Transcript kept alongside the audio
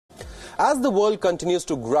As the world continues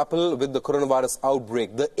to grapple with the coronavirus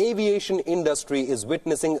outbreak, the aviation industry is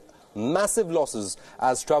witnessing massive losses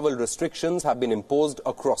as travel restrictions have been imposed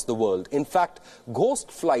across the world. In fact,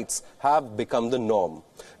 ghost flights have become the norm.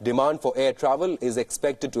 Demand for air travel is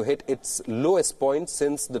expected to hit its lowest point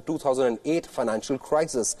since the 2008 financial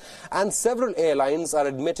crisis, and several airlines are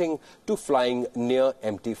admitting to flying near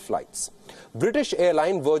empty flights. British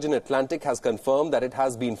airline Virgin Atlantic has confirmed that it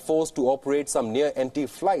has been forced to operate some near-empty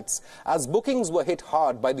flights as bookings were hit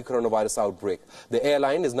hard by the coronavirus outbreak. The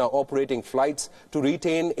airline is now operating flights to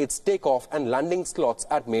retain its takeoff and landing slots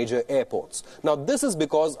at major airports. Now, this is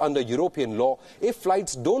because under European law, if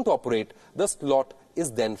flights don't operate, the slot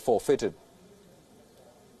is then forfeited.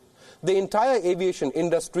 The entire aviation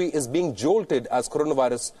industry is being jolted as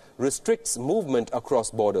coronavirus restricts movement across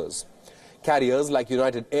borders. Carriers like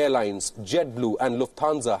United Airlines, JetBlue and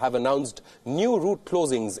Lufthansa have announced new route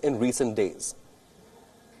closings in recent days.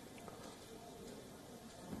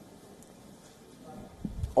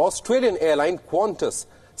 Australian airline Qantas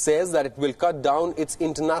says that it will cut down its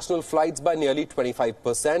international flights by nearly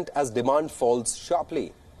 25% as demand falls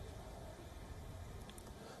sharply.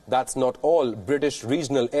 That's not all. British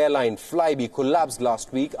regional airline Flybe collapsed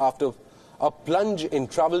last week after a plunge in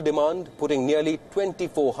travel demand, putting nearly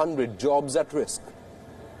 2,400 jobs at risk.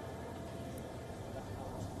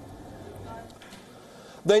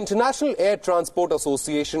 The International Air Transport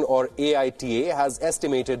Association, or AITA, has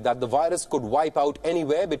estimated that the virus could wipe out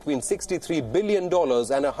anywhere between $63 billion and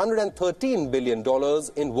 $113 billion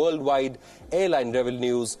in worldwide airline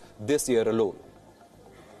revenues this year alone.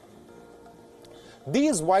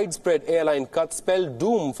 These widespread airline cuts spell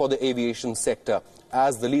doom for the aviation sector.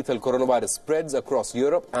 As the lethal coronavirus spreads across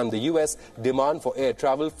Europe and the US, demand for air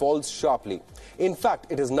travel falls sharply. In fact,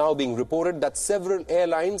 it is now being reported that several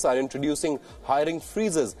airlines are introducing hiring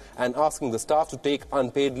freezes and asking the staff to take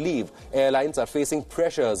unpaid leave. Airlines are facing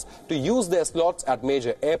pressures to use their slots at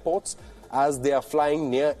major airports as they are flying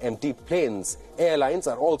near empty planes. Airlines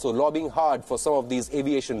are also lobbying hard for some of these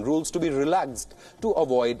aviation rules to be relaxed to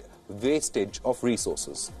avoid wastage of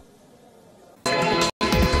resources.